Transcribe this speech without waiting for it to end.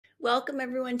Welcome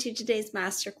everyone to today's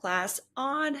masterclass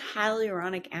on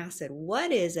hyaluronic acid.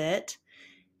 What is it?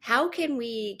 How can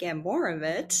we get more of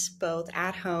it, both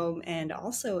at home and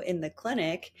also in the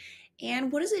clinic?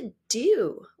 And what does it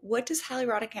do? What does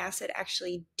hyaluronic acid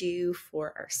actually do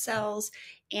for our cells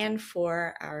and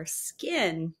for our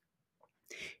skin?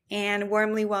 And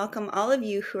warmly welcome all of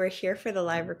you who are here for the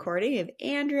live recording of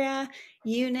Andrea,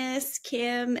 Eunice,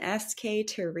 Kim, SK,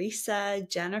 Teresa,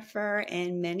 Jennifer,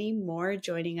 and many more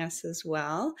joining us as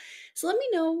well. So let me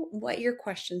know what your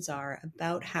questions are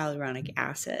about hyaluronic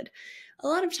acid. A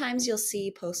lot of times you'll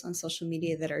see posts on social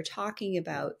media that are talking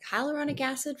about hyaluronic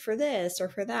acid for this or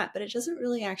for that, but it doesn't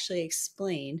really actually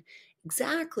explain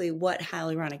exactly what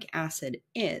hyaluronic acid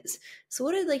is. So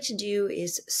what I'd like to do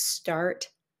is start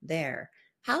there.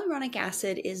 Hyaluronic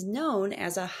acid is known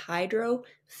as a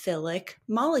hydrophilic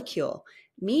molecule,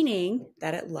 meaning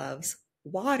that it loves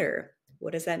water.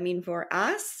 What does that mean for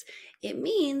us? It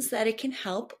means that it can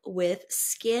help with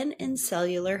skin and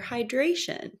cellular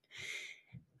hydration.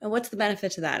 And what's the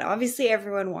benefit to that? Obviously,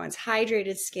 everyone wants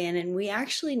hydrated skin, and we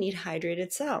actually need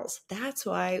hydrated cells. That's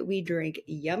why we drink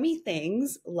yummy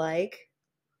things like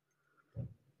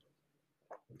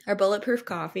our bulletproof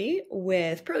coffee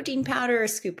with protein powder, a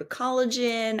scoop of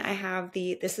collagen. I have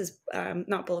this is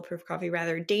not bulletproof coffee,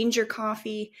 rather Danger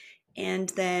coffee, and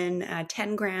then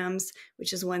 10 grams,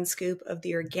 which is 1 scoop of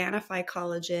the Organifi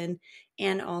collagen,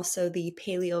 and also the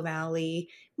Paleo Valley.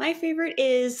 My favorite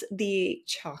is the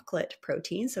chocolate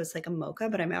protein, so it's like a mocha,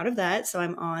 but I'm out of that, so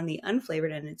I'm on the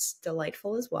unflavored, and it's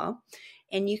delightful as well.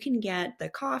 And you can get the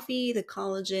coffee, the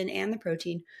collagen, and the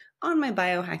protein on my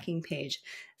biohacking page.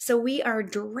 So we are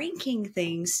drinking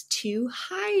things to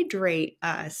hydrate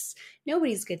us.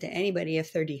 Nobody's good to anybody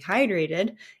if they're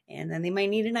dehydrated, and then they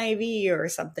might need an IV or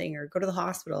something, or go to the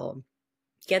hospital.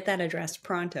 Get that addressed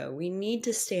pronto. We need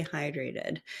to stay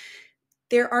hydrated.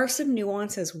 There are some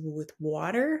nuances with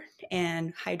water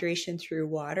and hydration through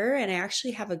water, and I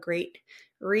actually have a great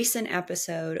recent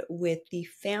episode with the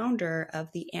founder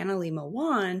of the Analima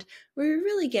Wand, where we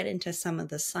really get into some of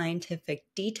the scientific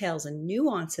details and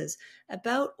nuances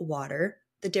about water,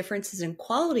 the differences in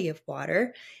quality of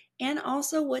water, and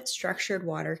also what structured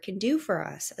water can do for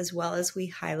us, as well as we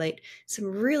highlight some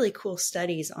really cool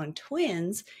studies on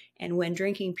twins and when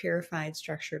drinking purified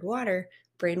structured water,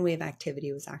 brainwave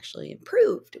activity was actually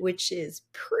improved, which is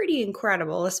pretty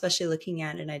incredible, especially looking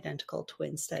at an identical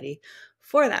twin study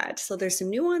for that. So there's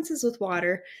some nuances with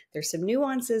water. There's some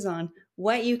nuances on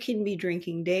what you can be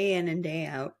drinking day in and day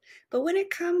out. But when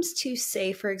it comes to,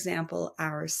 say, for example,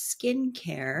 our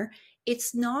skincare,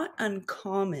 it's not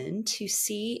uncommon to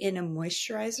see in a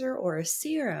moisturizer or a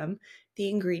serum the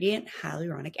ingredient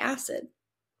hyaluronic acid.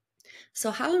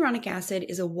 So hyaluronic acid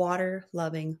is a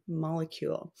water-loving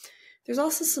molecule. There's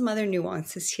also some other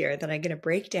nuances here that I'm going to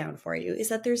break down for you, is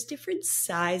that there's different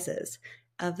sizes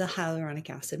of the hyaluronic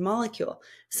acid molecule.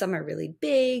 Some are really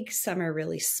big, some are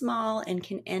really small, and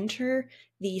can enter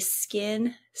the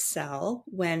skin cell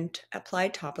when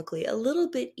applied topically a little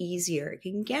bit easier. It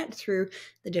can get through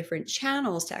the different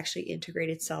channels to actually integrate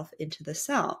itself into the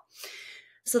cell.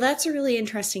 So that's a really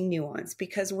interesting nuance,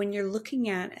 because when you're looking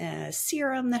at a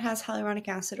serum that has hyaluronic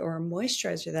acid or a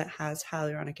moisturizer that has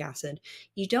hyaluronic acid,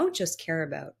 you don't just care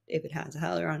about if it has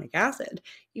hyaluronic acid.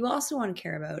 You also want to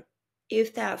care about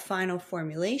if that final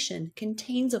formulation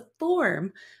contains a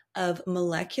form of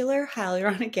molecular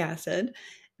hyaluronic acid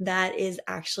that is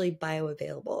actually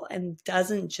bioavailable and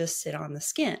doesn't just sit on the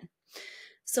skin.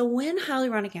 So when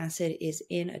hyaluronic acid is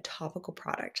in a topical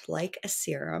product like a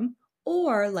serum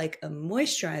or like a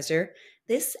moisturizer,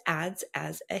 this adds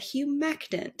as a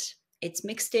humectant. It's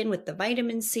mixed in with the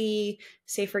vitamin C.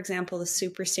 Say, for example, the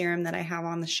super serum that I have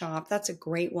on the shop. That's a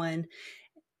great one.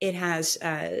 It has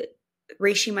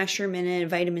reishi mushroom in it,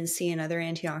 vitamin C, and other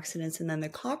antioxidants. And then the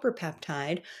copper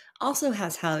peptide also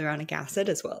has hyaluronic acid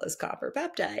as well as copper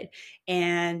peptide,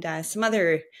 and some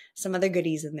other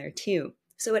goodies in there too.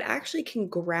 So it actually can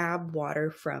grab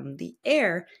water from the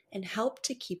air and help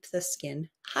to keep the skin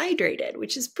hydrated,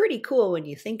 which is pretty cool when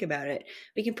you think about it.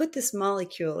 We can put this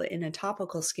molecule in a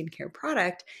topical skincare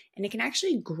product, and it can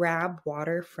actually grab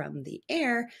water from the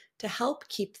air to help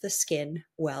keep the skin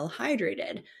well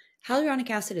hydrated.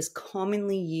 Hyaluronic acid is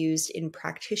commonly used in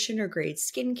practitioner-grade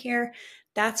skincare.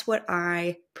 That's what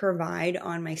I provide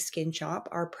on my skin shop,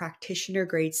 are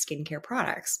practitioner-grade skincare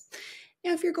products.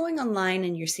 Now, if you're going online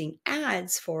and you're seeing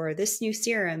ads for this new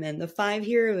serum and the 5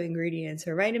 hero ingredients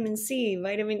are vitamin C,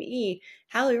 vitamin E,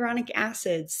 hyaluronic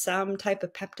acid, some type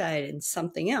of peptide, and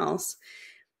something else,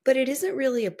 but it isn't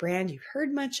really a brand you've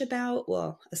heard much about,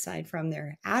 well, aside from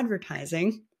their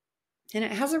advertising, and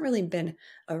it hasn't really been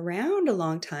around a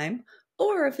long time,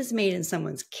 or if it's made in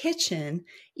someone's kitchen,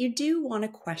 you do want to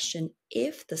question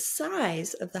if the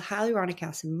size of the hyaluronic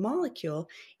acid molecule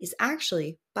is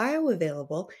actually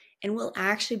bioavailable and will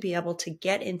actually be able to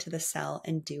get into the cell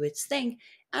and do its thing,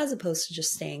 as opposed to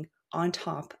just staying on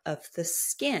top of the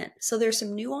skin. So there's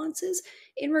some nuances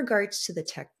in regards to the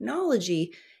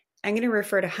technology. I'm going to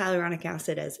refer to hyaluronic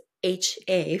acid as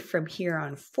HA from here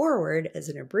on forward as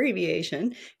an abbreviation,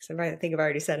 because I think I've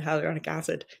already said hyaluronic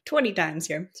acid 20 times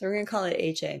here. So we're going to call it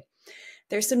HA.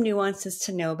 There's some nuances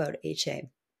to know about HA.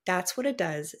 That's what it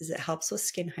does, is it helps with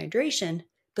skin hydration,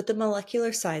 but the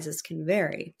molecular sizes can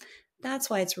vary. That's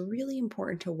why it's really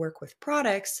important to work with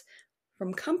products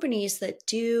from companies that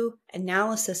do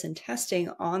analysis and testing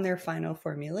on their final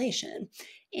formulation.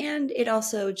 And it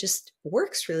also just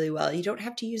works really well. You don't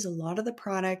have to use a lot of the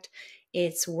product.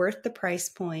 It's worth the price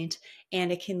point,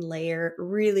 and it can layer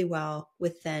really well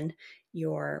within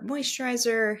your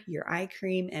moisturizer, your eye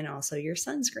cream, and also your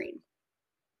sunscreen.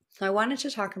 So I wanted to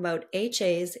talk about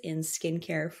HAs in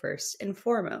skincare first and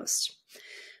foremost.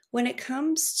 When it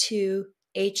comes to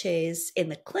HAs in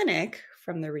the clinic,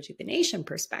 from the rejuvenation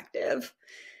perspective,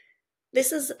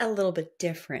 this is a little bit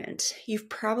different. You've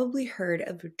probably heard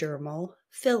of dermal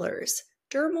fillers.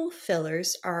 Dermal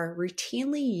fillers are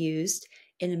routinely used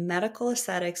in a medical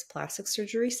aesthetics plastic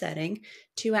surgery setting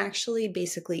to actually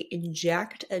basically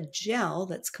inject a gel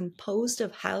that's composed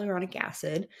of hyaluronic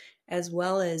acid as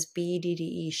well as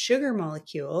BDDE sugar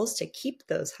molecules to keep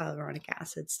those hyaluronic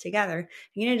acids together.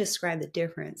 I'm going to describe the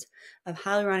difference of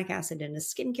hyaluronic acid in a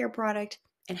skincare product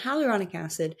and hyaluronic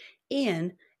acid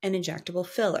in an injectable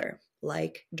filler,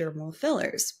 like dermal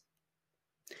fillers.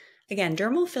 Again,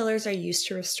 dermal fillers are used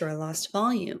to restore lost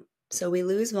volume. So we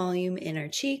lose volume in our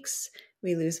cheeks,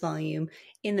 we lose volume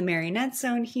in the marionette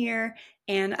zone here,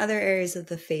 and other areas of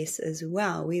the face as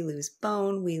well. We lose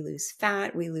bone, we lose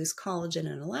fat, we lose collagen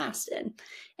and elastin.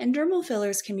 And dermal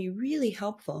fillers can be really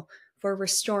helpful for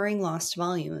restoring lost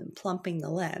volume and plumping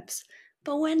the lips.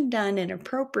 But when done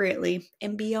inappropriately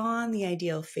and beyond the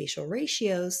ideal facial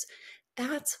ratios,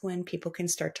 that's when people can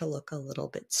start to look a little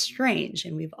bit strange.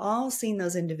 And we've all seen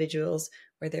those individuals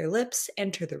where their lips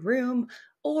enter the room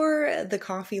or the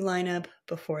coffee lineup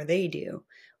before they do.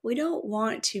 We don't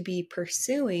want to be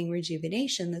pursuing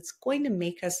rejuvenation that's going to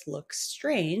make us look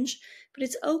strange, but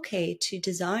it's okay to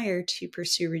desire to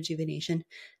pursue rejuvenation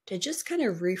to just kind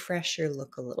of refresh your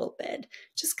look a little bit.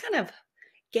 Just kind of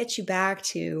get you back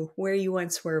to where you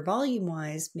once were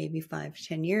volume-wise, maybe 5 to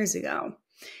 10 years ago.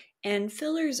 And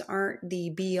fillers aren't the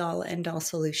be-all, end-all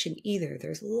solution either.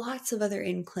 There's lots of other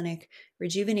in-clinic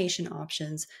rejuvenation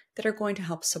options that are going to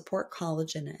help support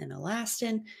collagen and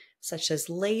elastin, such as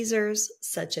lasers,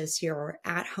 such as your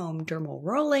at-home dermal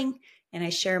rolling. And I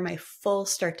share my full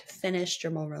start-to-finish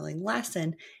dermal rolling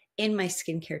lesson in my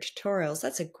skincare tutorials.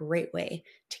 That's a great way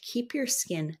to keep your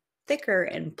skin thicker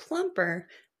and plumper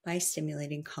by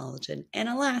stimulating collagen and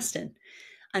elastin.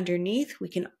 Underneath, we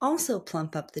can also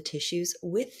plump up the tissues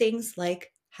with things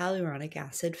like hyaluronic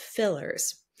acid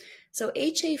fillers. So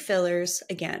HA fillers,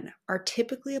 again, are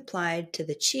typically applied to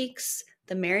the cheeks,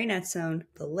 the marionette zone,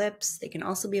 the lips. They can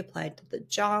also be applied to the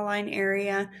jawline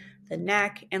area, the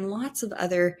neck, and lots of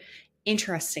other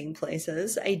interesting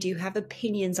places. I do have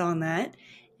opinions on that.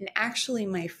 And actually,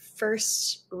 my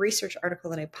first research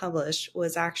article that I published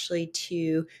was actually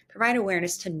to provide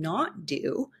awareness to not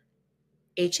do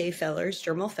HA fillers,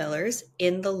 dermal fillers,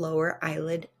 in the lower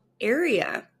eyelid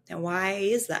area. And why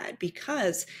is that?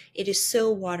 Because it is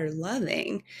so water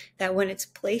loving that when it's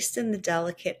placed in the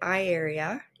delicate eye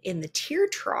area, in the tear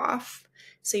trough,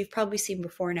 so you've probably seen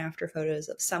before and after photos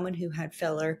of someone who had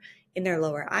filler in their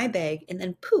lower eye bag, and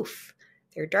then poof,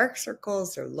 their dark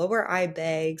circles, their lower eye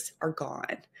bags are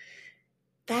gone.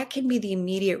 That can be the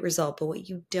immediate result, but what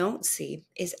you don't see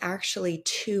is actually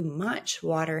too much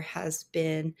water has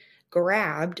been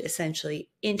grabbed essentially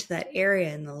into that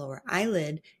area in the lower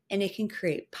eyelid, and it can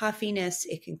create puffiness,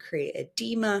 it can create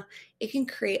edema, it can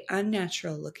create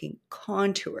unnatural looking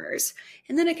contours,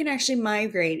 and then it can actually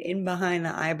migrate in behind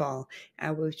the eyeball,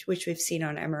 which we've seen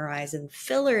on MRIs. And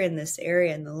filler in this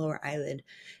area in the lower eyelid,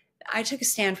 I took a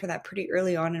stand for that pretty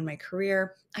early on in my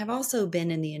career. I've also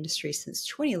been in the industry since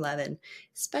 2011,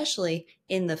 especially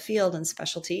in the field and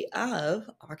specialty of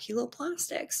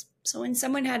oculoplastics. So when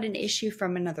someone had an issue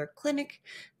from another clinic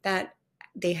that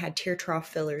they had tear trough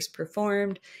fillers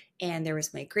performed, and there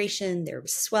was migration, there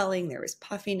was swelling, there was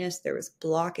puffiness, there was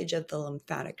blockage of the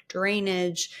lymphatic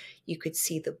drainage, you could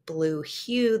see the blue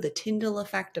hue, the Tyndall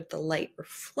effect of the light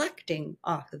reflecting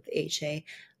off of the HA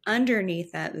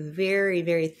underneath that very,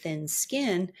 very thin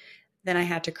skin, then I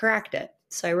had to correct it.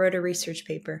 So I wrote a research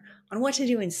paper on what to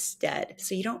do instead,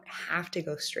 so you don't have to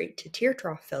go straight to tear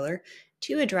trough filler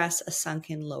to address a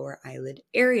sunken lower eyelid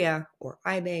area or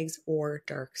eye bags or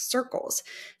dark circles.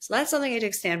 So that's something I took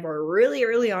a stand for really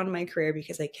early on in my career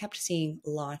because I kept seeing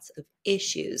lots of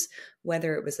issues,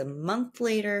 whether it was a month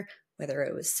later, whether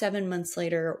it was 7 months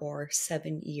later or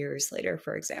 7 years later,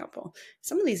 for example.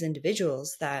 Some of these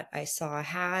individuals that I saw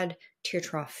had tear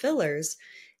trough fillers,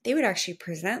 they would actually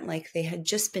present like they had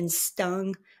just been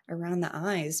stung around the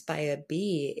eyes by a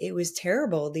bee. It was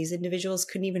terrible. These individuals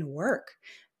couldn't even work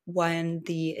when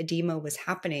the edema was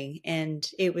happening, and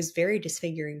it was very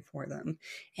disfiguring for them.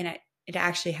 And it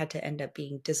actually had to end up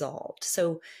being dissolved.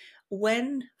 So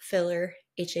when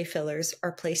HA fillers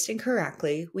are placed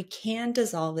incorrectly, we can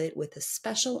dissolve it with a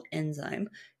special enzyme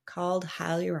called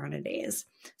hyaluronidase.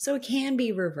 So it can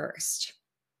be reversed.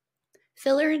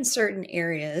 Filler in certain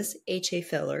areas, HA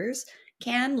fillers,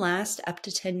 can last up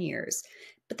to 10 years,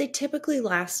 but they typically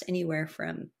last anywhere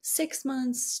from 6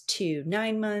 months to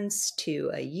 9 months to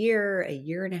a year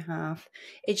and a half.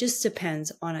 It just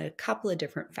depends on a couple of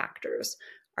different factors.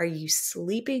 Are you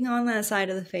sleeping on that side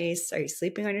of the face? Are you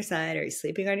sleeping on your side? Are you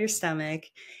sleeping on your stomach?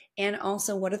 And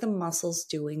also, what are the muscles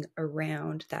doing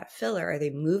around that filler? Are they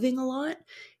moving a lot?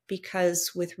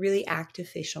 Because with really active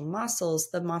facial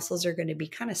muscles, the muscles are going to be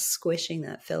kind of squishing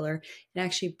that filler and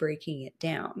actually breaking it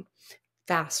down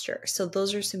faster. So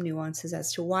those are some nuances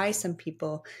as to why some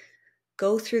people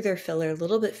go through their filler a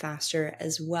little bit faster,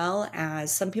 as well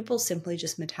as some people simply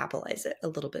just metabolize it a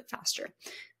little bit faster.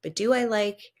 But do I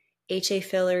like HA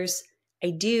fillers?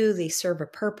 I do. They serve a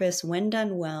purpose when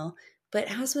done well.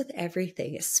 But as with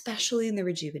everything, especially in the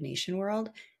rejuvenation world,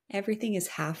 everything is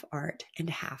half art and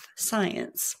half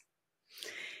science.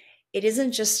 It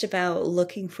isn't just about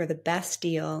looking for the best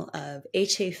deal of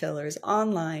HA fillers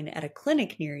online at a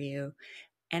clinic near you.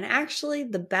 And actually,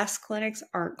 the best clinics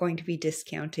aren't going to be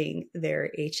discounting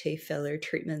their HA filler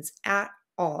treatments at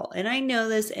all. And I know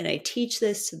this, and I teach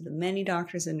this to the many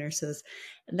doctors and nurses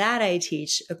that I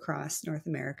teach across North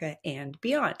America and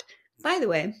beyond. By the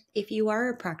way, if you are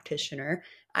a practitioner,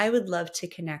 I would love to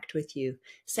connect with you.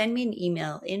 Send me an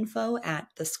email,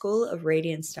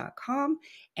 info@theschoolofradiance.com,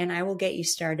 and I will get you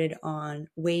started on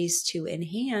ways to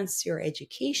enhance your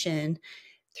education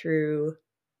through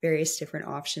various different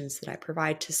options that I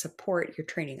provide to support your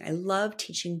training. I love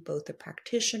teaching both the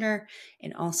practitioner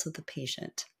and also the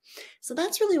patient. So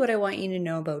that's really what I want you to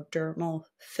know about dermal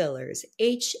fillers,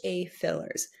 HA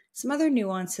fillers. Some other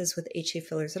nuances with HA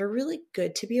fillers that are really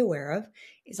good to be aware of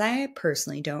is I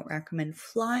personally don't recommend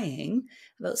flying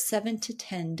about 7 to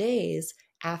 10 days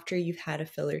after you've had a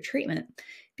filler treatment,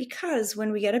 because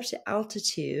when we get up to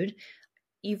altitude,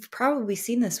 you've probably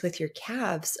seen this with your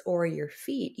calves or your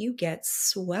feet, you get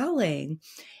swelling.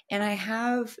 And I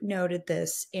have noted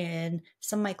this in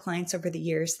some of my clients over the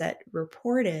years that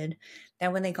reported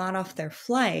that when they got off their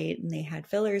flight and they had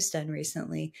fillers done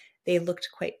recently, they looked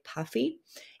quite puffy.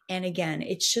 And again,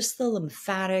 it's just the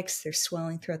lymphatics, they're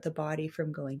swelling throughout the body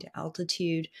from going to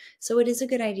altitude. So it is a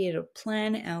good idea to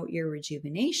plan out your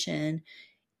rejuvenation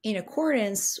in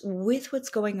accordance with what's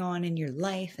going on in your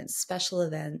life and special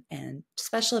events and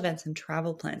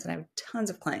travel plans. And I have tons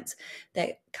of clients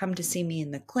that come to see me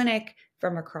in the clinic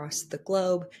from across the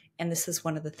globe. And this is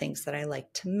one of the things that I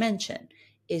like to mention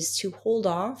is to hold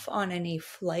off on any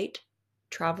flight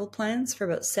travel plans for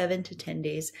about 7 to 10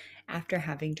 days after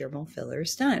having dermal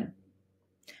fillers done.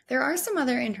 There are some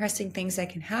other interesting things that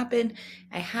can happen.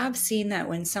 I have seen that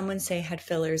when someone, say, had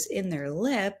fillers in their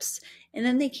lips, and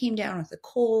then they came down with a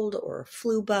cold or a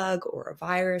flu bug or a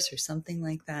virus or something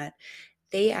like that,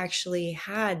 they actually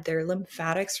had their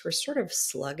lymphatics were sort of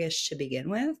sluggish to begin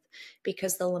with,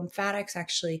 because the lymphatics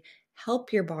actually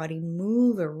help your body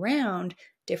move around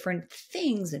different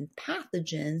things and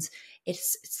pathogens.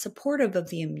 It's supportive of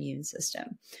the immune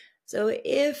system. So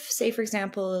if, say, for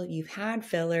example, you've had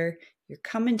filler, you're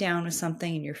coming down with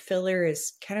something and your filler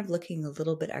is kind of looking a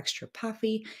little bit extra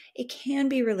puffy, it can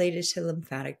be related to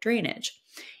lymphatic drainage.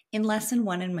 In lesson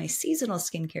 1 in my seasonal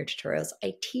skincare tutorials,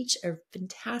 I teach a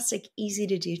fantastic, easy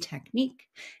to do technique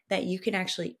that you can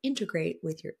actually integrate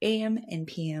with your AM and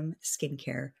PM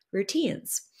skincare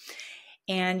routines.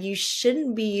 And you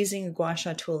shouldn't be using a gua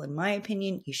sha tool, in my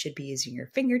opinion. You should be using your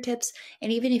fingertips.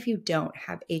 And even if you don't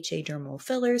have HA dermal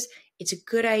fillers, it's a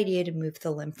good idea to move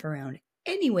the lymph around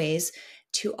anyways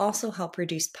to also help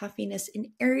reduce puffiness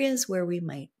in areas where we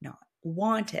might not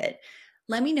want it.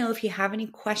 Let me know if you have any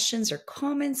questions or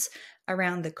comments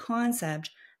around the concept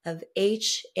of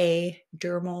HA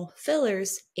dermal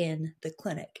fillers in the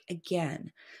clinic.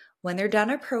 Again, when they're done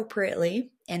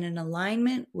appropriately and in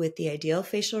alignment with the ideal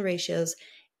facial ratios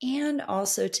and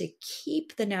also to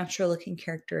keep the natural looking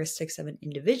characteristics of an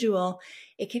individual,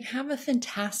 it can have a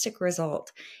fantastic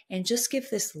result and just give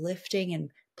this lifting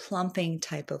and plumping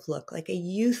type of look, like a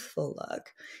youthful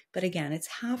look. But again, it's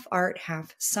half art,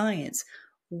 half science.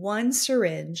 One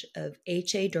syringe of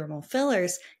HA dermal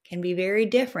fillers can be very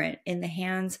different in the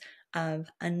hands of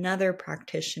another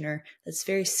practitioner that's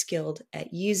very skilled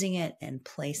at using it and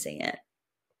placing it.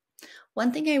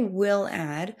 One thing I will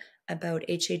add about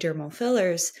HA dermal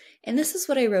fillers, and this is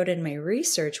what I wrote in my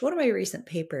research, one of my recent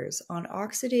papers on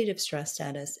oxidative stress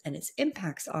status and its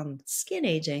impacts on skin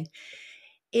aging,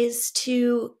 is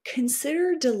to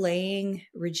consider delaying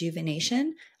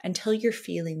rejuvenation until you're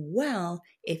feeling well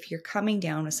if you're coming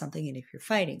down with something and if you're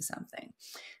fighting something.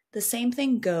 The same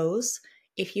thing goes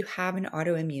if you have an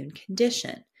autoimmune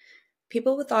condition.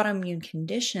 People with autoimmune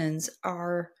conditions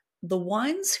are the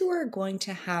ones who are going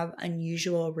to have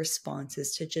unusual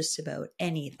responses to just about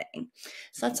anything.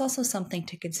 So that's also something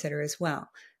to consider as well.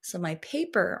 So my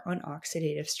paper on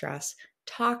oxidative stress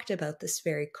talked about this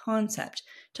very concept,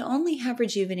 to only have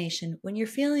rejuvenation when you're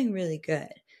feeling really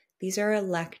good. These are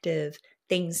elective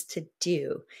things to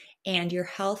do, and your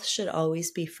health should always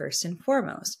be first and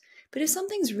foremost. But if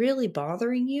something's really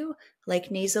bothering you, like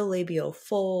nasolabial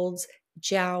folds,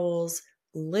 jowls,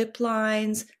 lip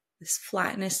lines, this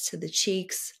flatness to the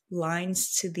cheeks,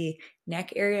 lines to the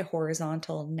neck area,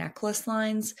 horizontal necklace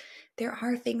lines, there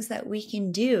are things that we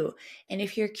can do. And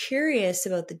if you're curious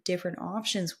about the different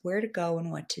options, where to go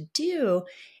and what to do,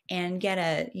 and get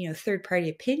a third-party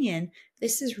opinion,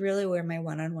 this is really where my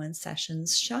one-on-one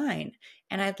sessions shine.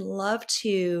 And I'd love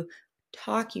to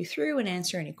talk you through and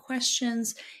answer any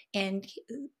questions and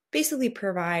basically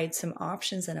provide some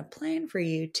options and a plan for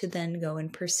you to then go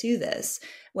and pursue this,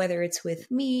 whether it's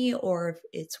with me or if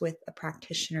it's with a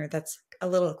practitioner that's a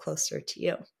little closer to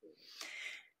you.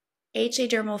 HA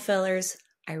dermal fillers,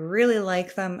 I really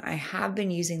like them. I have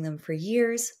been using them for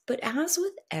years, but as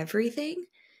with everything,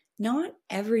 not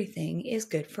everything is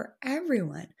good for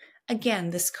everyone. Again,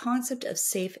 this concept of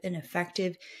safe and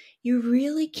effective, you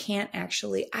really can't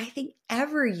actually, I think,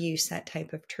 ever use that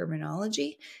type of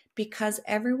terminology because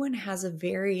everyone has a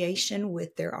variation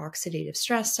with their oxidative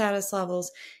stress status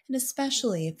levels, and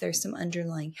especially if there's some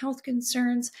underlying health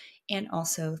concerns and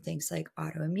also things like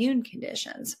autoimmune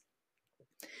conditions.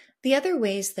 The other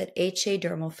ways that HA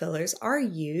dermal fillers are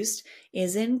used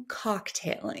is in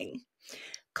cocktailing.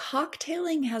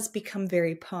 Cocktailing has become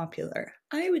very popular,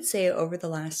 I would say over the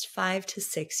last 5 to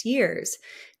 6 years.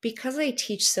 Because I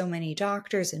teach so many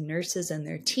doctors and nurses and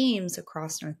their teams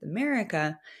across North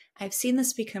America, I've seen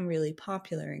this become really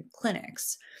popular in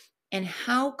clinics. And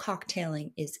how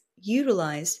cocktailing is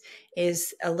utilized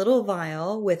is a little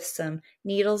vial with some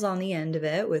needles on the end of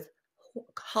it, with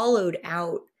hollowed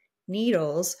out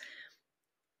needles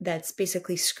that's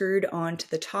basically screwed onto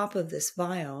the top of this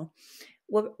vial.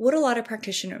 What a lot of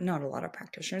practitioners, not a lot of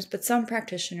practitioners, but some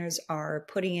practitioners are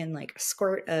putting in like a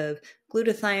squirt of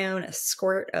glutathione, a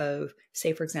squirt of,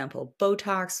 say, for example,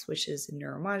 Botox, which is a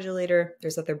neuromodulator.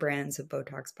 There's other brands of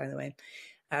Botox, by the way.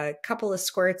 A couple of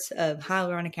squirts of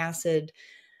hyaluronic acid,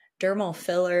 dermal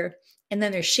filler, and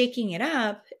then they're shaking it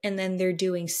up, and then they're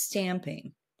doing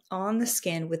stamping on the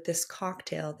skin with this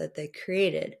cocktail that they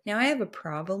created. Now, I have a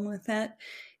problem with that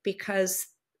because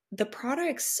the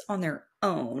products on their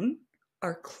own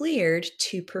are cleared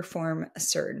to perform a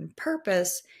certain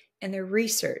purpose, and they're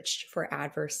researched for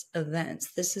adverse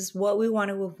events. This is what we want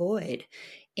to avoid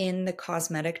in the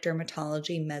cosmetic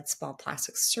dermatology, med spa,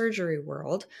 plastic surgery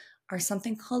world, are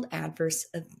something called adverse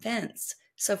events.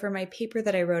 So for my paper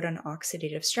that I wrote on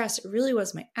oxidative stress, it really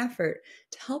was my effort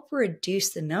to help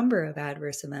reduce the number of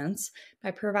adverse events by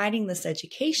providing this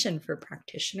education for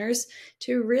practitioners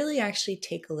to really actually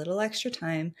take a little extra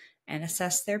time and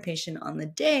assess their patient on the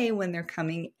day when they're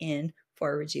coming in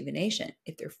for rejuvenation.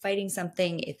 If they're fighting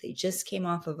something, if they just came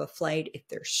off of a flight, if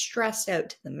they're stressed out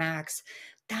to the max,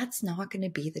 that's not going to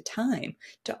be the time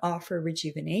to offer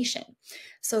rejuvenation.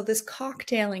 So this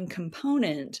cocktailing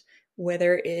component,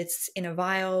 whether it's in a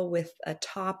vial with a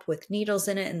top with needles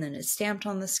in it and then it's stamped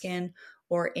on the skin,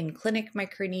 or in clinic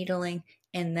microneedling,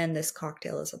 and then this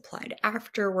cocktail is applied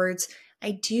afterwards,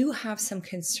 I do have some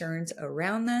concerns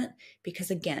around that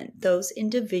because, again, those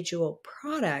individual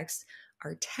products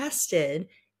are tested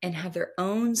and have their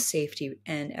own safety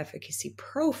and efficacy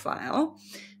profile.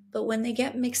 But when they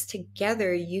get mixed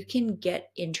together, you can get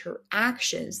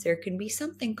interactions. There can be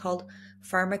something called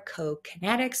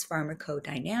pharmacokinetics,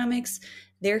 pharmacodynamics.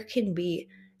 There can be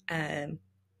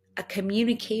a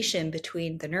communication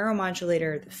between the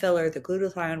neuromodulator, the filler, the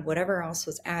glutathione, whatever else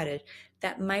was added,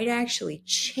 that might actually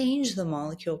change the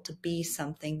molecule to be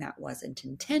something that wasn't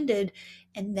intended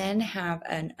and then have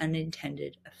an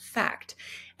unintended effect.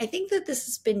 I think that this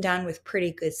has been done with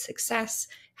pretty good success.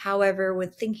 However, when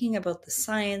thinking about the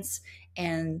science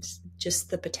and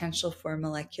just the potential for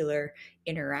molecular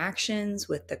interactions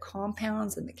with the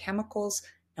compounds and the chemicals,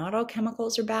 not all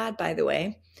chemicals are bad, by the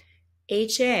way.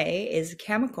 HA is a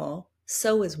chemical,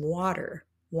 so is water.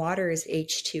 Water is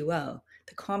H2O,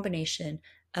 the combination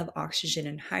of oxygen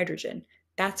and hydrogen.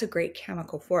 That's a great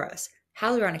chemical for us.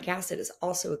 Hyaluronic acid is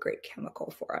also a great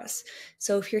chemical for us.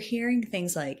 So if you're hearing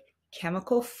things like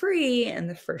chemical free and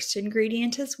the first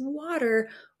ingredient is water,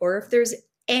 or if there's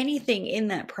anything in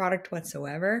that product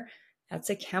whatsoever, that's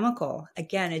a chemical.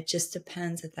 Again, it just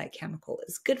depends if that chemical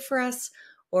is good for us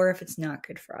or if it's not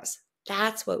good for us.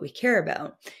 That's what we care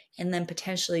about. And then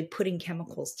potentially putting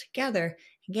chemicals together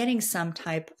and getting some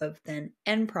type of then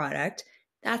end product,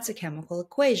 that's a chemical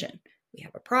equation. We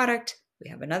have a product, we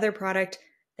have another product,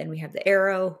 then we have the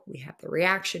arrow, we have the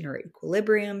reaction or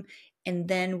equilibrium, and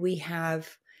then we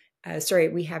have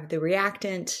the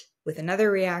reactant with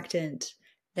another reactant,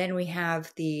 then we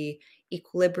have the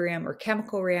equilibrium or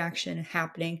chemical reaction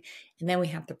happening, and then we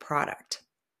have the product.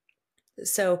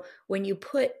 So when you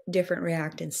put different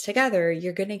reactants together,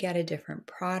 you're going to get a different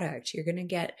product. You're going to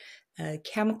get a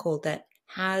chemical that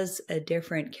has a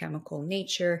different chemical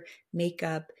nature,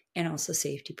 makeup, and also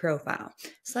safety profile.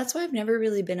 So that's why I've never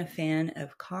really been a fan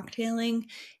of cocktailing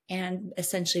and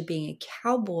essentially being a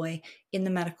cowboy in the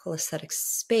medical aesthetics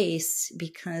space,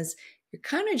 because you're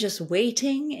kind of just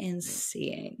waiting and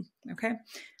seeing, okay?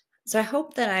 So I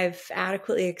hope that I've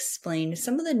adequately explained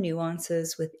some of the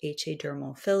nuances with HA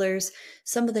dermal fillers,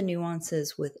 some of the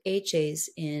nuances with HAs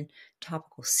in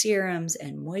topical serums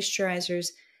and moisturizers.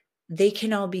 They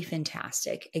can all be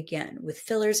fantastic. Again, with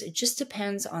fillers, it just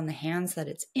depends on the hands that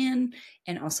it's in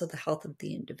and also the health of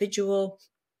the individual.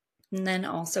 And then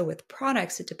also with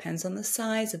products, it depends on the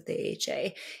size of the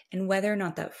HA and whether or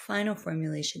not that final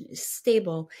formulation is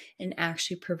stable and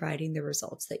actually providing the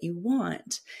results that you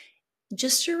want.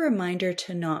 Just a reminder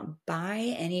to not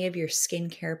buy any of your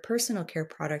skincare, personal care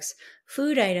products,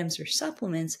 food items, or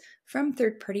supplements from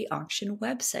third-party auction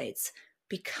websites,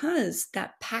 because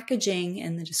that packaging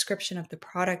and the description of the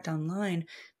product online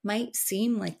might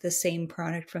seem like the same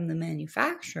product from the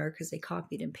manufacturer because they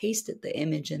copied and pasted the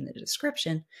image in the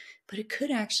description, but it could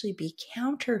actually be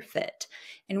counterfeit.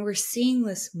 And we're seeing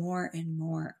this more and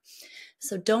more.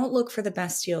 So don't look for the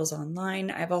best deals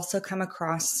online. I've also come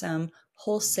across some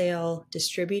wholesale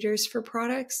distributors for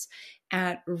products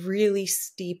at really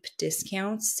steep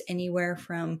discounts, anywhere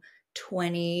from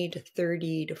 20 to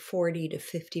 30 to 40 to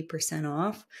 50%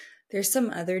 off. There's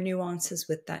some other nuances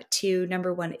with that too.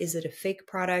 Number one, is it a fake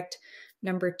product?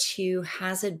 Number two,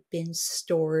 has it been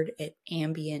stored at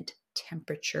ambient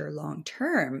temperature long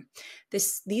term?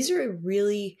 These are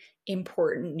really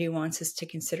important nuances to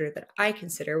consider that I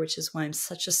consider, which is why I'm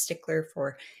such a stickler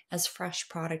for as fresh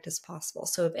product as possible.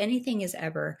 So if anything is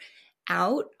ever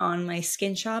out on my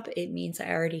skin shop, it means I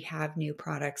already have new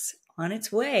products on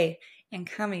its way and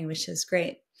coming, which is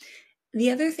great.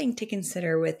 The other thing to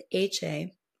consider with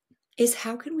HA is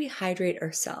how can we hydrate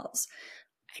ourselves?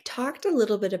 I talked a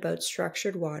little bit about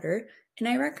structured water, and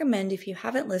I recommend, if you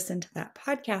haven't listened to that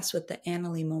podcast with the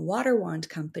Annalima Water Wand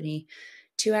Company,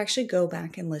 to actually go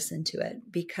back and listen to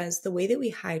it, because the way that we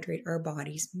hydrate our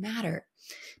bodies matter.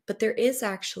 But there is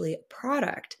actually a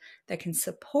product that can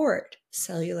support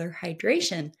cellular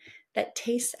hydration that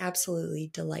tastes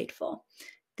absolutely delightful.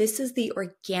 This is the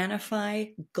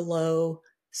Organifi Glow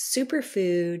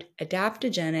Superfood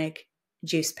Adaptogenic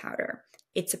Juice Powder.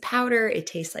 It's a powder, it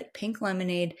tastes like pink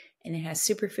lemonade, and it has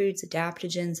superfoods,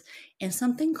 adaptogens, and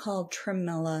something called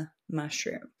tremella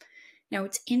mushroom. Now,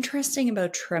 what's interesting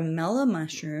about tremella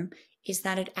mushroom is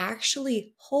that it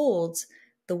actually holds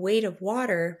the weight of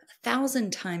water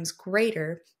 1,000 times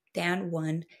greater than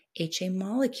one HA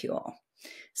molecule.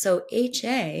 So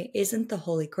HA isn't the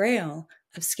holy grail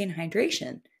of skin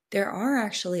hydration. There are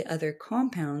actually other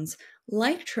compounds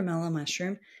like tremella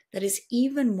mushroom that is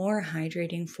even more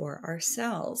hydrating for our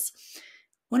cells.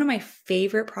 One of my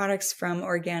favorite products from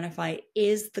Organifi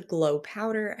is the Glow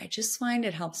Powder. I just find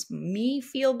it helps me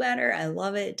feel better. I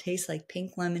love it. It tastes like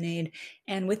pink lemonade.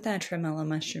 And with that tremella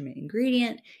mushroom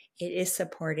ingredient, it is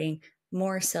supporting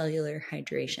more cellular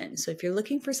hydration. So if you're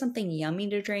looking for something yummy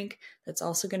to drink, that's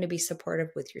also going to be supportive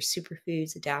with your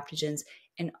superfoods, adaptogens,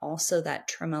 and also that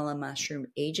tremella mushroom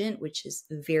agent, which is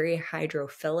very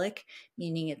hydrophilic,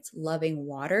 meaning it's loving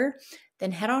water,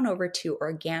 then head on over to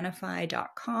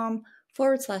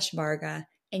Organifi.com/Varga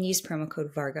and use promo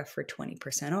code Varga for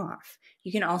 20% off.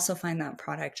 You can also find that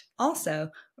product, also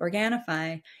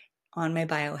Organifi, on my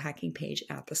biohacking page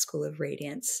at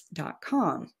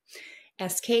theschoolofradiance.com.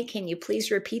 SK, can you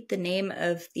please repeat the name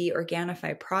of the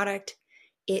Organifi product?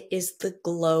 It is the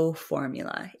Glow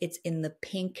formula. It's in the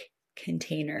pink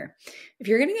container. If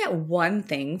you're going to get one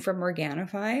thing from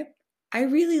Organifi, I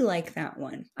really like that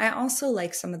one. I also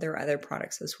like some of their other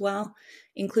products as well,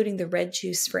 including the red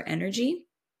juice for energy.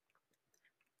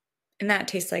 And that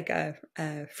tastes like a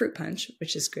fruit punch,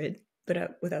 which is good,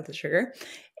 but without the sugar.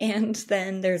 And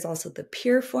then there's also the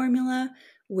pure formula,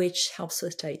 which helps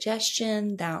with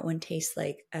digestion. That one tastes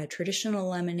like a traditional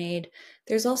lemonade.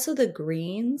 There's also the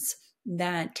greens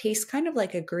that taste kind of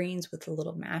like a greens with a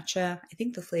little matcha. I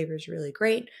think the flavor is really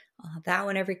great. I'll have that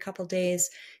one every couple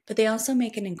days. But they also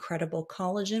make an incredible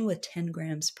collagen with 10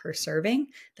 grams per serving.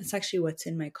 That's actually what's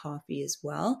in my coffee as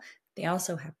well. They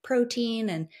also have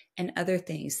protein and other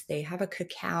things. They have a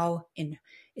cacao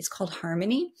it's called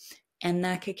Harmony. And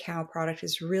that cacao product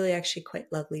is really actually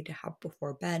quite lovely to have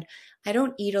before bed. I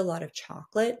don't eat a lot of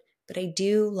chocolate, but I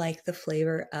do like the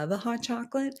flavor of a hot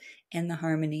chocolate, and the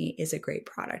Harmony is a great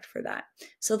product for that.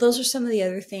 So those are some of the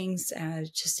other things,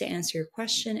 just to answer your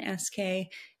question, SK,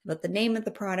 about the name of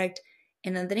the product,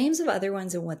 and then the names of other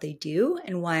ones and what they do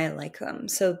and why I like them.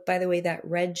 So by the way, that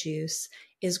red juice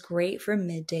is great for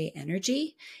midday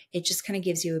energy. It just kind of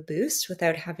gives you a boost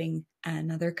without having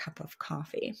another cup of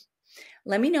coffee.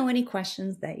 Let me know any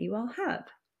questions that you all have.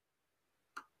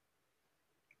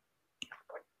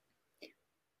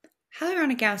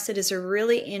 Hyaluronic acid is a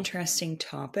really interesting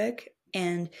topic,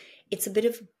 and it's a bit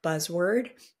of a buzzword.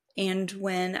 And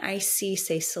when I see,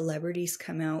 say, celebrities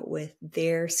come out with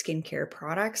their skincare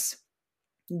products,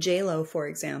 J-Lo, for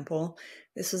example,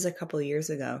 this was a couple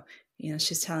years ago,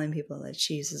 she's telling people that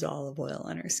she uses olive oil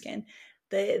on her skin.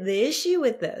 The issue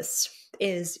with this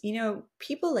is,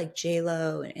 people like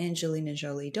J-Lo and Angelina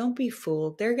Jolie, don't be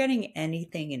fooled. They're getting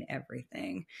anything and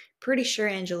everything. Pretty sure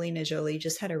Angelina Jolie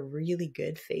just had a really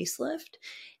good facelift.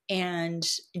 And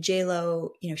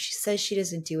J-Lo, she says she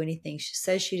doesn't do anything. She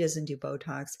says she doesn't do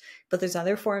Botox, but there's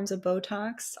other forms of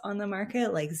Botox on the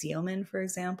market, like Xeomin, for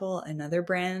example, another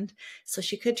brand. So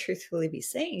she could truthfully be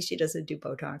saying she doesn't do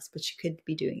Botox, but she could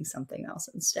be doing something else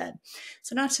instead.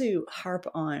 So not to harp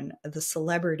on the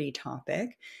celebrity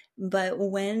topic, but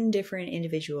when different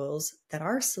individuals that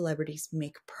are celebrities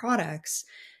make products,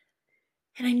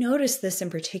 and I noticed this in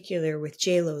particular with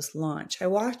JLo's launch. I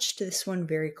watched this one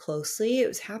very closely. It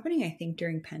was happening, I think,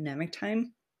 during pandemic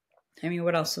time. I mean,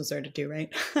 what else was there to do, right?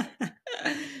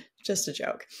 Just a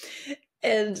joke.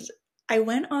 And I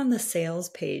went on the sales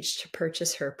page to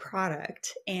purchase her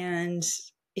product, and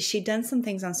she'd done some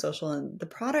things on social, and the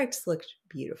products looked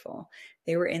beautiful.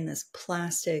 They were in this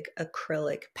plastic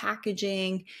acrylic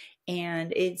packaging,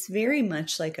 and it's very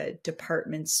much like a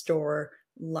department store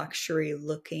luxury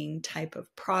looking type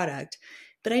of product.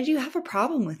 But I do have a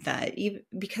problem with that, even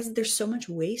because there's so much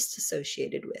waste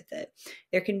associated with it.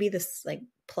 There can be this like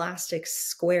plastic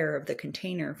square of the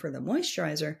container for the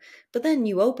moisturizer, but then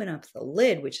you open up the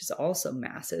lid, which is also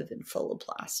massive and full of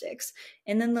plastics.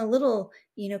 And then the little,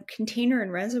 container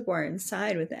and reservoir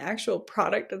inside with the actual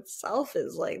product itself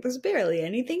is like, there's barely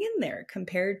anything in there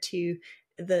compared to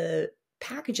the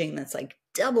packaging that's like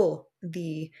double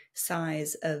the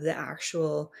size of the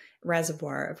actual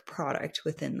reservoir of product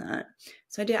within that.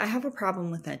 So I have a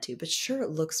problem with that too, but sure, it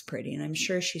looks pretty, and I'm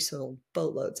sure she sold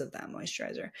boatloads of that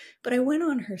moisturizer. But I went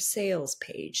on her sales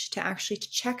page to actually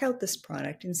check out this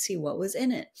product and see what was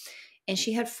in it. And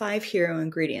she had 5 hero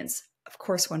ingredients. Of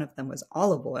course, one of them was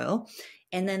olive oil.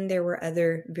 And then there were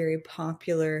other very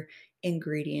popular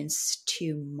ingredients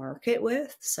to market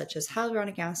with, such as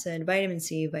hyaluronic acid, vitamin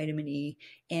C, vitamin E,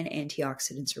 and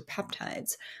antioxidants or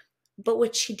peptides. But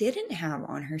what she didn't have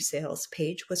on her sales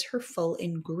page was her full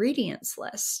ingredients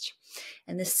list.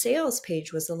 And the sales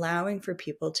page was allowing for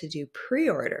people to do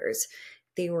pre-orders.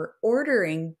 They were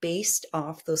ordering based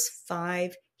off those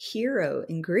 5 hero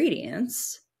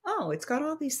ingredients. Oh, it's got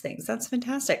all these things. That's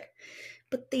fantastic.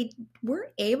 But they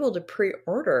weren't able to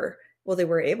pre-order. Well, they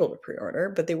were able to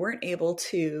pre-order, but they weren't able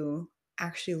to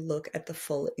actually look at the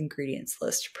full ingredients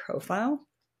list profile,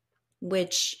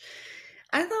 which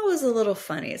I thought was a little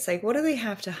funny. It's like, what do they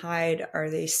have to hide? Are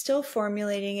they still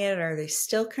formulating it? Are they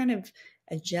still kind of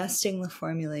adjusting the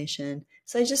formulation?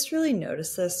 So I just really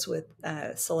noticed this with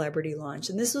celebrity launch.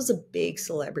 And this was a big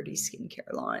celebrity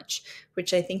skincare launch,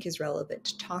 which I think is relevant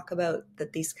to talk about,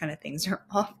 that these kind of things are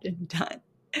often done.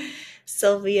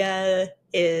 Sylvia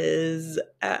is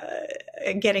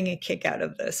getting a kick out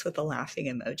of this with a laughing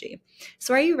emoji.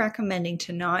 So, are you recommending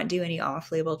to not do any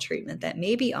off label treatment that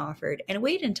may be offered and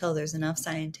wait until there's enough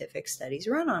scientific studies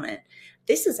run on it?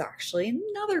 This is actually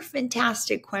another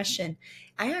fantastic question.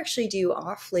 I actually do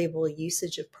off label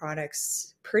usage of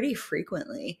products pretty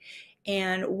frequently.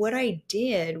 And what I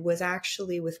did was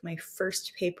actually with my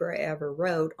first paper I ever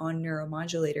wrote on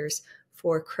neuromodulators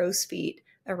for crow's feet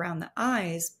around the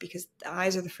eyes, because the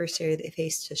eyes are the first area they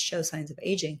face to show signs of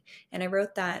aging. And I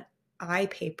wrote that eye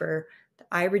paper, the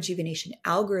eye rejuvenation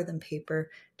algorithm paper,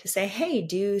 to say, hey,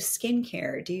 do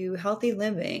skincare, do healthy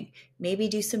living, maybe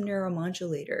do some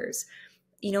neuromodulators.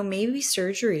 Maybe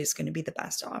surgery is going to be the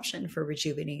best option for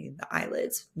rejuvenating the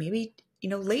eyelids. Maybe,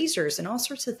 lasers and all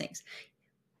sorts of things.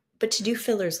 But to do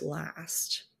fillers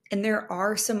last. And there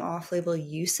are some off-label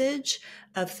usage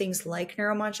of things like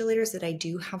neuromodulators that I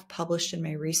do have published in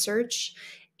my research.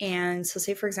 And so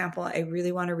say, for example, I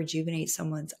really want to rejuvenate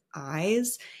someone's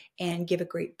eyes and give a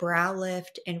great brow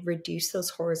lift and reduce those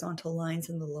horizontal lines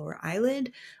in the lower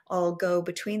eyelid. I'll go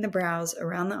between the brows,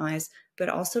 around the eyes, but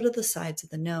also to the sides of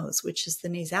the nose, which is the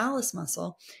nasalis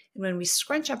muscle. And when we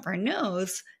scrunch up our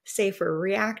nose, say if we're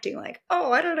reacting like,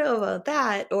 oh, I don't know about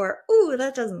that, or, oh,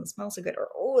 that doesn't smell so good, or,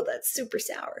 oh, that's super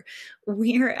sour,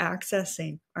 we are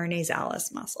accessing our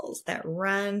nasalis muscles that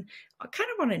run kind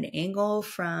of on an angle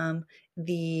from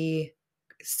the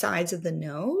sides of the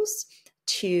nose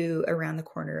to around the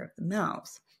corner of the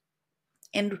mouth.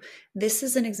 And this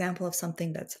is an example of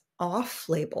something that's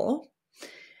off-label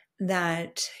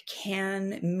that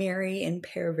can marry and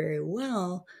pair very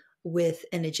well with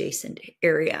an adjacent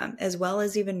area, as well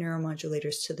as even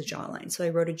neuromodulators to the jawline. So I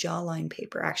wrote a jawline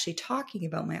paper actually talking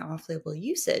about my off-label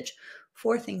usage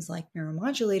for things like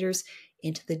neuromodulators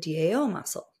into the DAO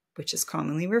muscle, which is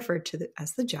commonly referred to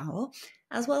as the jowl,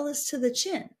 as well as to the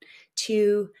chin,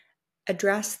 to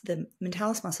address the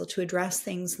mentalis muscle, to address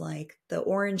things like the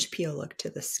orange peel look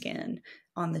to the skin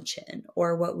on the chin,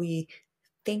 or what we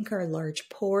think are large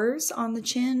pores on the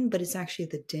chin, but it's actually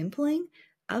the dimpling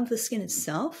of the skin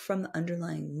itself from the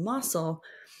underlying muscle.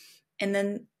 And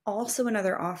then also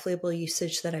another off-label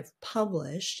usage that I've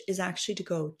published is actually to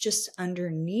go just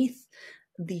underneath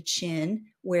the chin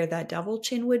where that double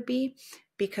chin would be,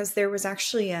 because there was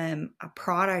actually a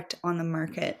product on the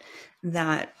market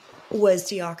that was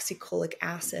deoxycholic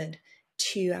acid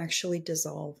to actually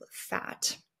dissolve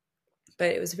fat. But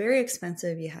it was very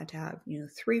expensive. You had to have,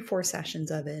 3-4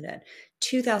 sessions of it at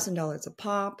 $2,000 a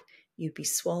pop. You'd be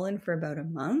swollen for about a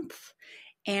month.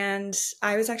 And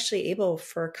I was actually able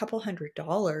for a couple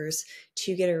 $100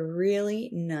 to get a really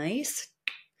nice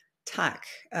tuck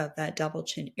of that double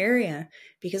chin area,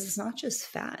 because it's not just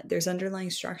fat. There's underlying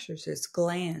structures, there's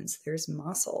glands, there's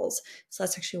muscles. So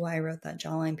that's actually why I wrote that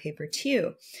jawline paper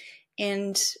too.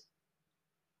 And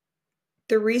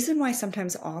the reason why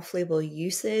sometimes off-label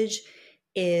usage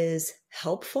is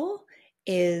helpful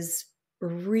is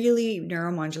really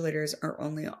neuromodulators are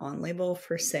only on label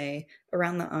for, say,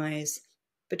 around the eyes,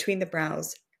 between the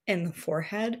brows and the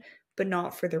forehead, but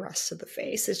not for the rest of the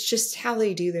face. It's just how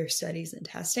they do their studies and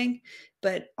testing.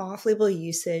 But off-label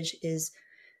usage is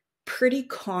pretty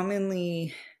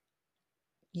commonly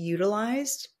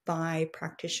utilized by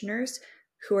practitioners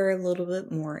who are a little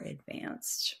bit more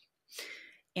advanced.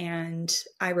 And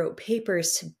I wrote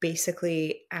papers to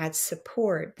basically add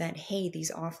support that, hey,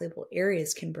 these off-label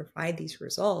areas can provide these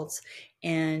results,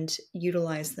 and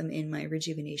utilize them in my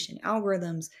rejuvenation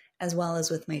algorithms, as well as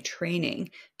with my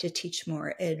training to teach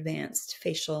more advanced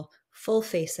facial, full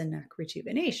face and neck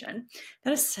rejuvenation.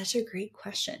 That is such a great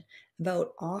question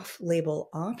about off-label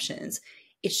options.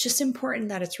 It's just important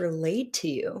that it's relayed to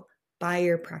you by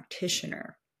your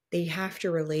practitioner. They have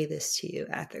to relay this to you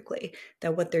ethically,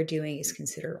 that what they're doing is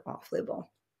considered off-label.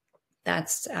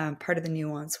 That's part of the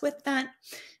nuance with that,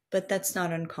 but that's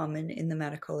not uncommon in the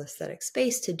medical aesthetic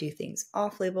space to do things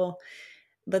off-label.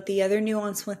 But the other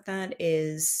nuance with that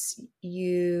is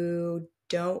you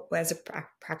don't, as a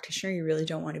practitioner, you really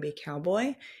don't want to be a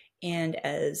cowboy. And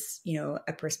as,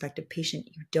 a prospective patient,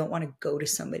 you don't want to go to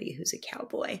somebody who's a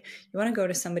cowboy. You want to go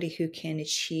to somebody who can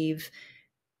achieve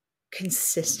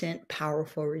consistent,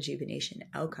 powerful rejuvenation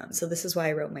outcomes. So this is why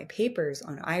I wrote my papers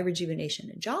on eye rejuvenation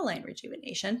and jawline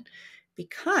rejuvenation,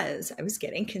 because I was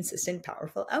getting consistent,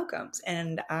 powerful outcomes.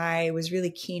 And I was really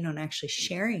keen on actually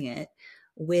sharing it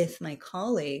with my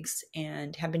colleagues,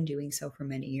 and have been doing so for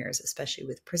many years, especially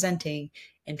with presenting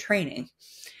and training.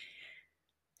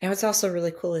 And what's also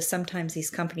really cool is sometimes these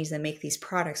companies that make these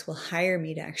products will hire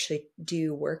me to actually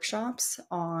do workshops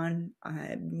on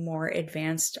more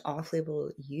advanced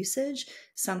off-label usage.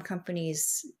 Some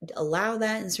companies allow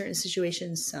that in certain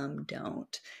situations, some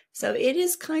don't. So it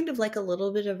is kind of like a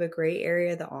little bit of a gray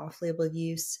area, the off-label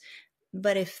use.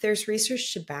 But if there's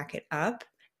research to back it up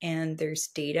and there's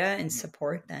data and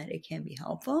support that it can be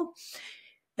helpful,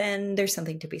 then there's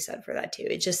something to be said for that too.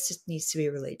 It just needs to be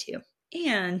relayed to you.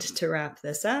 And to wrap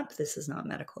this up, this is not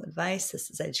medical advice. This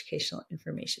is educational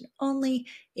information only.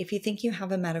 If you think you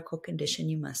have a medical condition,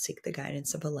 you must seek the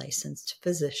guidance of a licensed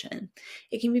physician.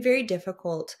 It can be very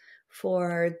difficult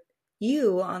for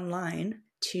you online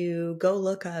to go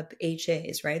look up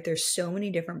HAs, right? There's so many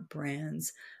different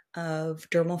brands of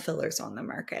dermal fillers on the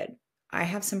market. I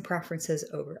have some preferences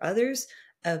over others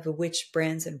of which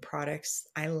brands and products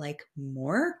I like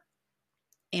more.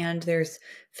 And there's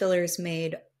fillers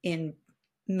made in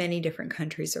many different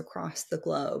countries across the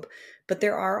globe. But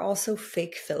there are also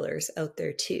fake fillers out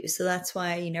there too. So that's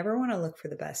why you never want to look for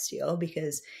the best deal,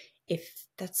 because if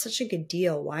that's such a good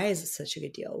deal, why is it such a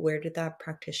good deal? Where did that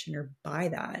practitioner buy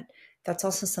that? That's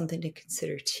also something to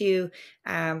consider too.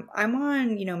 I'm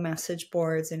on, message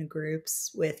boards and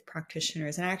groups with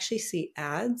practitioners, and I actually see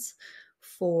ads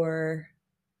for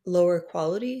lower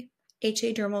quality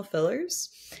HA dermal fillers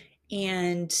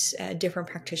and different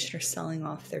practitioners selling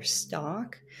off their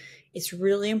stock. It's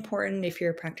really important, if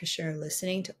you're a practitioner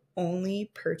listening, to only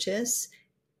purchase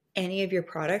any of your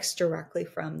products directly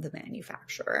from the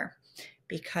manufacturer.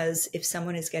 Because if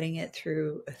someone is getting it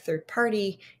through a third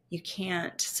party, you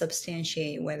can't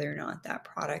substantiate whether or not that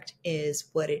product is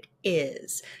what it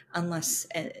is, unless,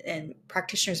 and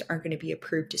practitioners aren't going to be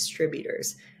approved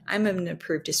distributors. I'm an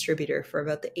approved distributor for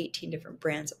about the 18 different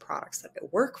brands of products that I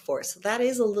work for. So that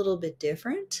is a little bit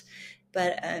different,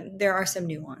 but there are some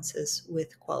nuances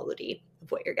with quality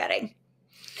of what you're getting.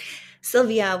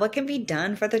 Sylvia, what can be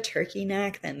done for the turkey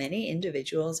neck that many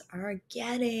individuals are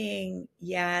getting?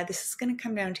 Yeah, this is going to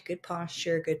come down to good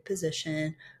posture, good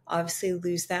position, obviously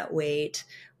lose that weight,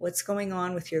 what's going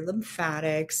on with your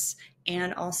lymphatics,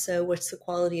 and also what's the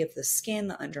quality of the skin,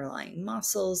 the underlying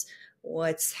muscles,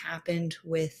 what's happened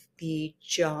with the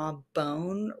jaw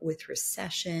bone, with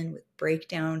recession, with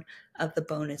breakdown of the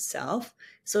bone itself.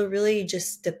 So it really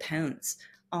just depends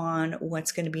on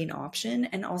what's going to be an option,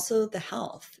 and also the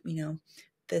health,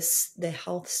 the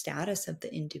health status of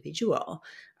the individual.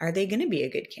 Are they going to be a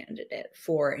good candidate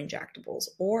for injectables,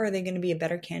 or are they going to be a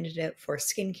better candidate for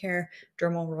skincare,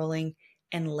 dermal rolling,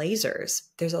 and lasers?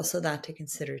 There's also that to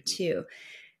consider too.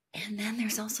 And then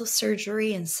there's also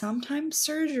surgery, and sometimes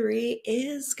surgery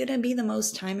is going to be the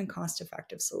most time and cost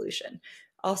effective solution,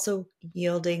 also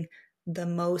yielding the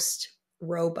most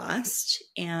robust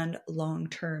and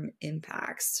long-term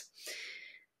impacts.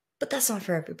 But that's not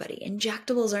for everybody.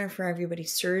 Injectables aren't for everybody.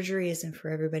 Surgery isn't for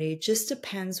everybody. It just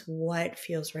depends what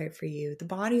feels right for you. The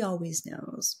body always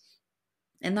knows.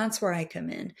 And that's where I come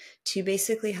in, to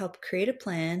basically help create a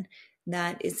plan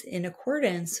that is in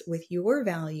accordance with your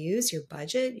values, your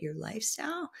budget, your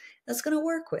lifestyle, that's going to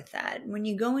work with that. When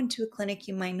you go into a clinic,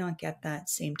 you might not get that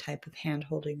same type of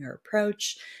hand-holding or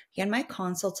approach. Again, my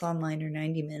consults online are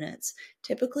 90 minutes.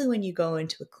 Typically, when you go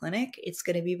into a clinic, it's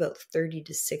going to be about 30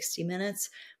 to 60 minutes.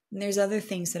 And there's other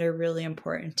things that are really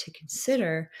important to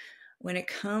consider when it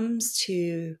comes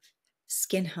to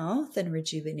skin health and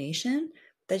rejuvenation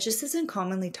that just isn't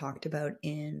commonly talked about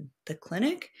in the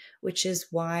clinic, which is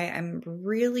why I'm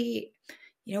really,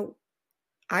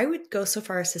 I would go so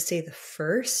far as to say the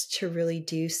first to really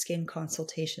do skin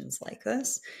consultations like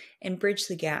this and bridge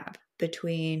the gap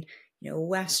between,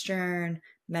 Western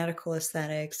medical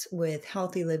aesthetics with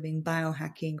healthy living,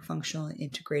 biohacking, functional, and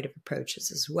integrative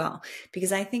approaches as well.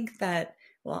 Because I think that,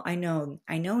 I know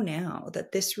now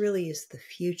that this really is the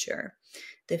future.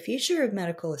 The future of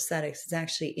medical aesthetics is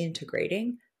actually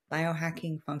integrating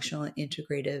biohacking, functional, and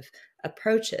integrative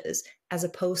approaches as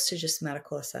opposed to just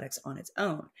medical aesthetics on its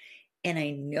own. And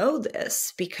I know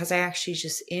this because I actually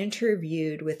just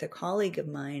interviewed with a colleague of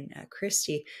mine,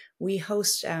 Christy. We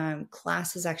host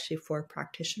classes actually for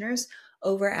practitioners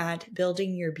over at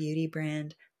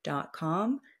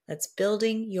buildingyourbeautybrand.com. That's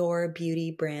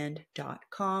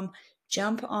buildingyourbeautybrand.com.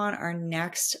 Jump on our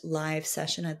next live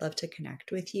session. I'd love to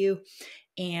connect with you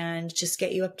and just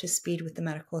get you up to speed with the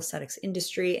medical aesthetics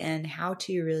industry and how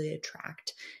to really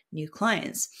attract new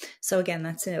clients. So again,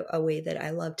 that's a way that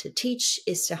I love to teach,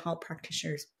 is to help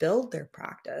practitioners build their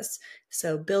practice.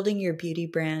 So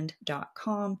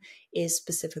buildingyourbeautybrand.com is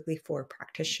specifically for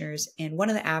practitioners and one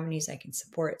of the avenues I can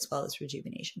support, as well as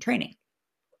rejuvenation training.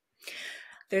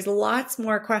 There's lots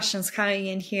more questions coming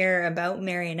in here about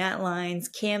marionette lines.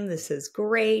 Kim, this is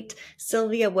great.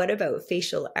 Sylvia, what about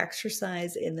facial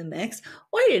exercise in the mix?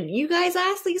 Why didn't you guys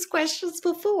ask these questions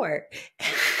before?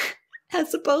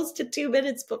 As opposed to 2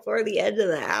 minutes before the end of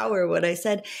the hour when I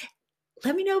said,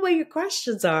 let me know what your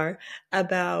questions are,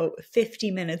 about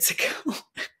 50 minutes ago.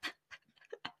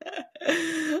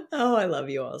 Oh, I love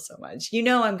you all so much. You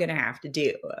know I'm going to have to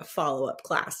do a follow-up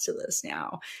class to this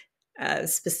now,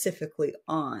 specifically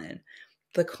on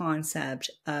the concept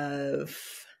of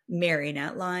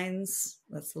marionette lines.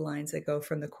 That's the lines that go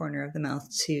from the corner of the mouth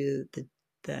to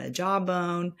the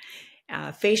jawbone.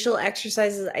 Facial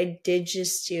exercises, I did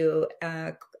just do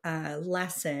a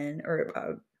lesson or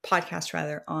a podcast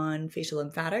rather on facial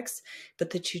lymphatics,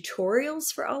 but the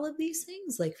tutorials for all of these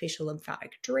things like facial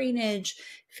lymphatic drainage,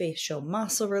 facial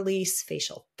muscle release,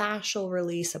 facial fascial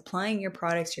release, applying your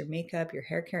products, your makeup, your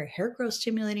hair care, hair growth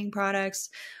stimulating products,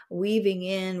 weaving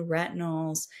in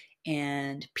retinols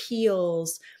and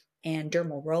peels and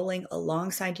dermal rolling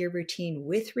alongside your routine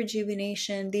with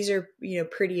rejuvenation. These are,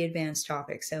 pretty advanced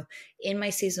topics. So in my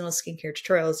seasonal skincare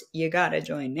tutorials, you gotta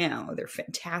join now. They're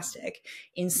fantastic.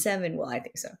 In 7, well, I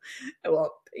think so.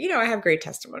 Well, I have great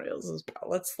testimonials as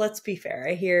well. Let's be fair.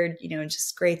 I hear,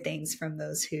 just great things from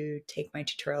those who take my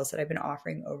tutorials that I've been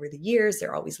offering over the years.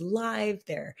 They're always live.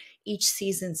 They're each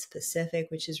season specific,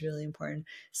 which is really important.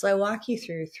 So I walk you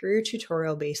through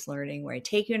tutorial-based learning where I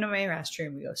take you into my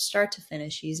restroom. We go start to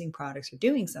finish using products or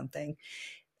doing something.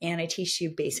 And I teach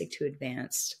you basic to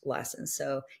advanced lessons.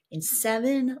 So in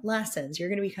 7 lessons, you're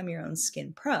going to become your own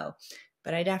skin pro.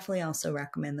 But I definitely also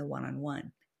recommend the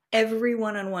one-on-one. Every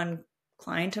one-on-one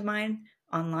client of mine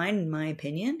online, in my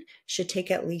opinion, should take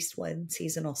at least one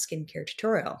seasonal skincare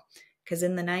tutorial. Because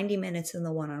in the 90 minutes in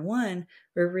the one-on-one,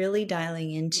 we're really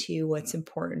dialing into what's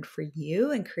important for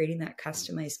you and creating that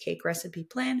customized cake recipe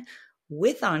plan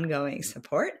with ongoing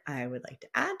support, I would like to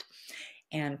add,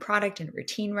 and product and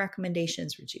routine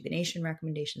recommendations, rejuvenation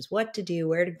recommendations, what to do,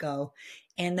 where to go.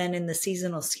 And then in the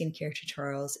seasonal skincare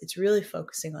tutorials, it's really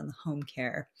focusing on the home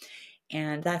care.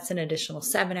 And that's an additional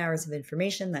 7 hours of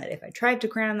information that if I tried to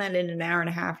cram that in an hour and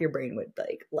a half, your brain would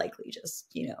likely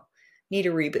just, need a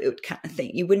reboot kind of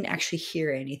thing. You wouldn't actually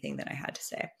hear anything that I had to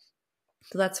say.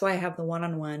 So that's why I have the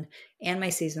one-on-one and my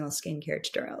seasonal skincare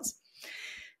tutorials.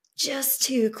 Just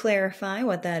to clarify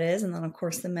what that is, and then of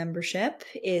course the membership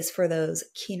is for those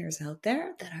keeners out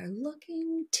there that are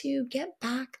looking to get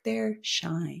back their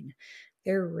shine,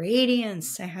 their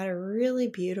radiance. I had a really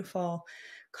beautiful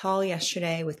call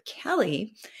yesterday with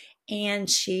Kelly, and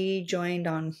she joined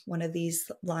on one of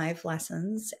these live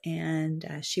lessons, and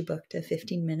she booked a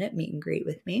 15-minute meet and greet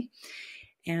with me.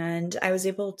 And I was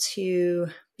able to,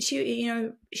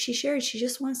 she shared, she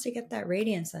just wants to get that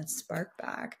radiance, that spark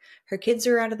back. Her kids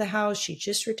are out of the house. She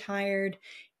just retired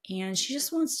and she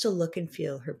just wants to look and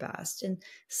feel her best. And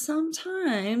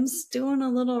sometimes doing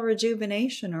a little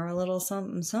rejuvenation or a little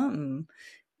something, something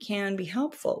can be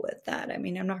helpful with that. I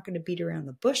mean, I'm not going to beat around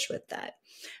the bush with that,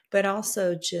 but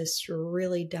also just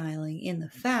really dialing in the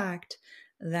fact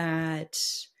that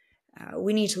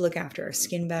we need to look after our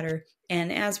skin better.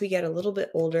 And as we get a little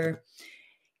bit older,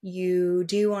 you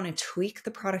do want to tweak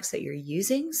the products that you're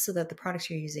using so that the products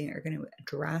you're using are going to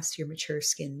address your mature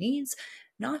skin needs,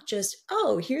 not just,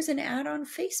 oh, here's an ad on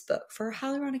Facebook for a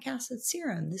hyaluronic acid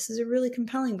serum. This is a really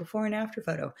compelling before and after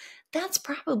photo. That's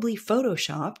probably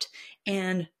photoshopped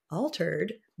and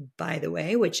altered, by the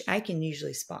way, which I can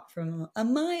usually spot from a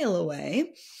mile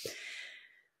away.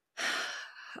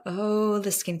 Oh,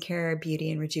 the skincare, beauty,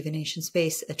 and rejuvenation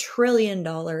space, $1 trillion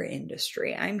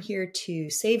industry. I'm here to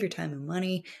save your time and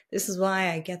money. This is why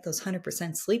I get those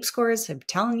 100% sleep scores I'm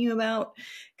telling you about,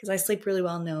 because I sleep really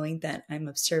well knowing that I'm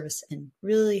of service and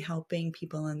really helping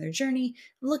people on their journey,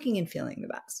 looking and feeling the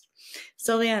best.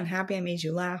 Sylvia, I'm happy I made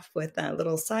you laugh with that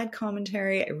little side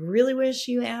commentary. I really wish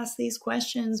you asked these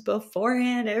questions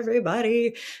beforehand,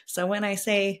 everybody. So when I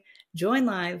say join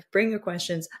live, bring your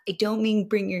questions, I don't mean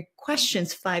bring your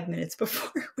questions 5 minutes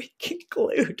before we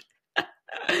conclude.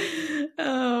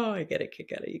 Oh, I get a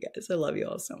kick out of you guys. I love you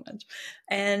all so much.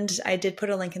 And I did put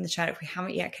a link in the chat. If we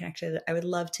haven't yet connected, I would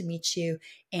love to meet you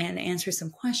and answer some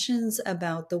questions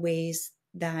about the ways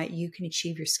that you can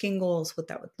achieve your skin goals, what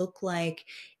that would look like.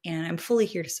 And I'm fully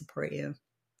here to support you.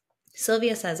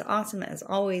 Sylvia says, awesome as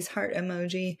always, heart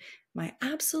emoji. My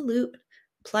absolute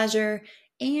pleasure.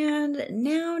 And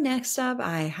now next up,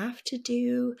 I have to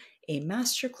do a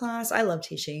masterclass. I love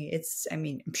teaching.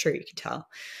 I'm sure you can tell.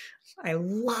 I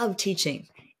love teaching.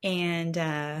 And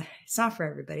it's not for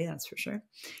everybody, that's for sure.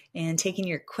 And taking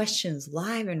your questions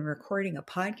live and recording a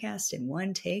podcast in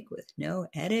one take with no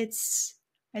edits.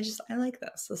 I like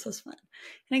this. This is fun.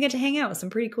 And I get to hang out with some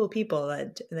pretty cool people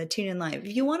that tune in live.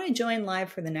 If you want to join live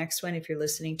for the next one, if you're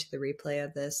listening to the replay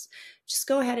of this, just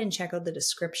go ahead and check out the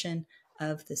description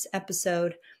of this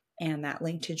episode, and that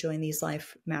link to join these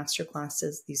live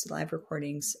masterclasses, these live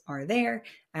recordings are there.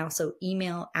 I also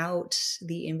email out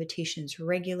the invitations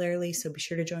regularly, so be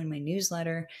sure to join my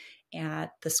newsletter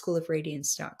at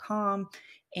theschoolofradiance.com.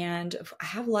 And I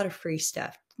have a lot of free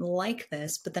stuff like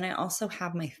this, but then I also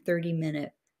have my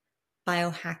 30-minute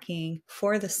biohacking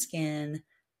for the skin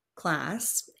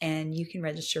class, and you can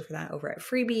register for that over at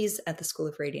freebies at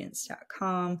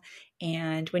theschoolofradiance.com.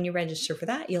 And when you register for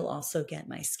that, you'll also get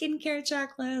my skincare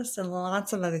checklist and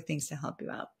lots of other things to help you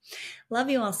out.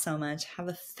 Love you all so much. Have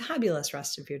a fabulous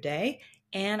rest of your day,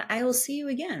 and I will see you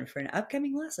again for an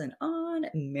upcoming lesson on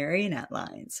marionette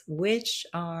lines, which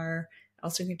are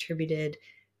also attributed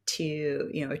to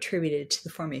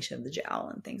the formation of the jowl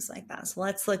and things like that. So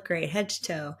let's look great head to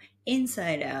toe,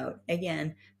 inside out.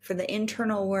 Again, for the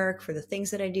internal work, for the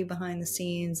things that I do behind the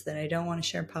scenes that I don't want to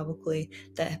share publicly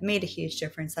that have made a huge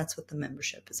difference. That's what the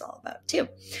membership is all about too.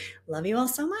 Love you all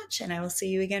so much, and I will see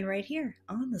you again right here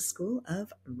on the School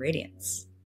of Radiance.